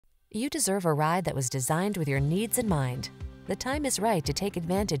You deserve a ride that was designed with your needs in mind. The time is right to take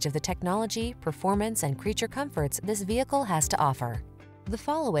advantage of the technology, performance, and creature comforts this vehicle has to offer. The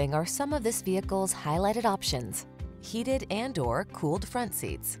following are some of this vehicle's highlighted options: heated and/or cooled front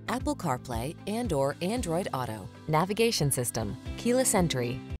seats, Apple CarPlay and/or Android Auto, navigation system, keyless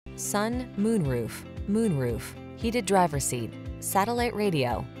entry, sun, moonroof, heated driver's seat, satellite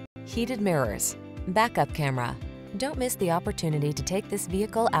radio, heated mirrors, backup camera. Don't miss the opportunity to take this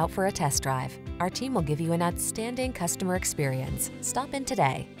vehicle out for a test drive. Our team will give you an outstanding customer experience. Stop in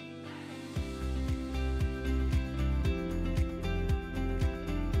today.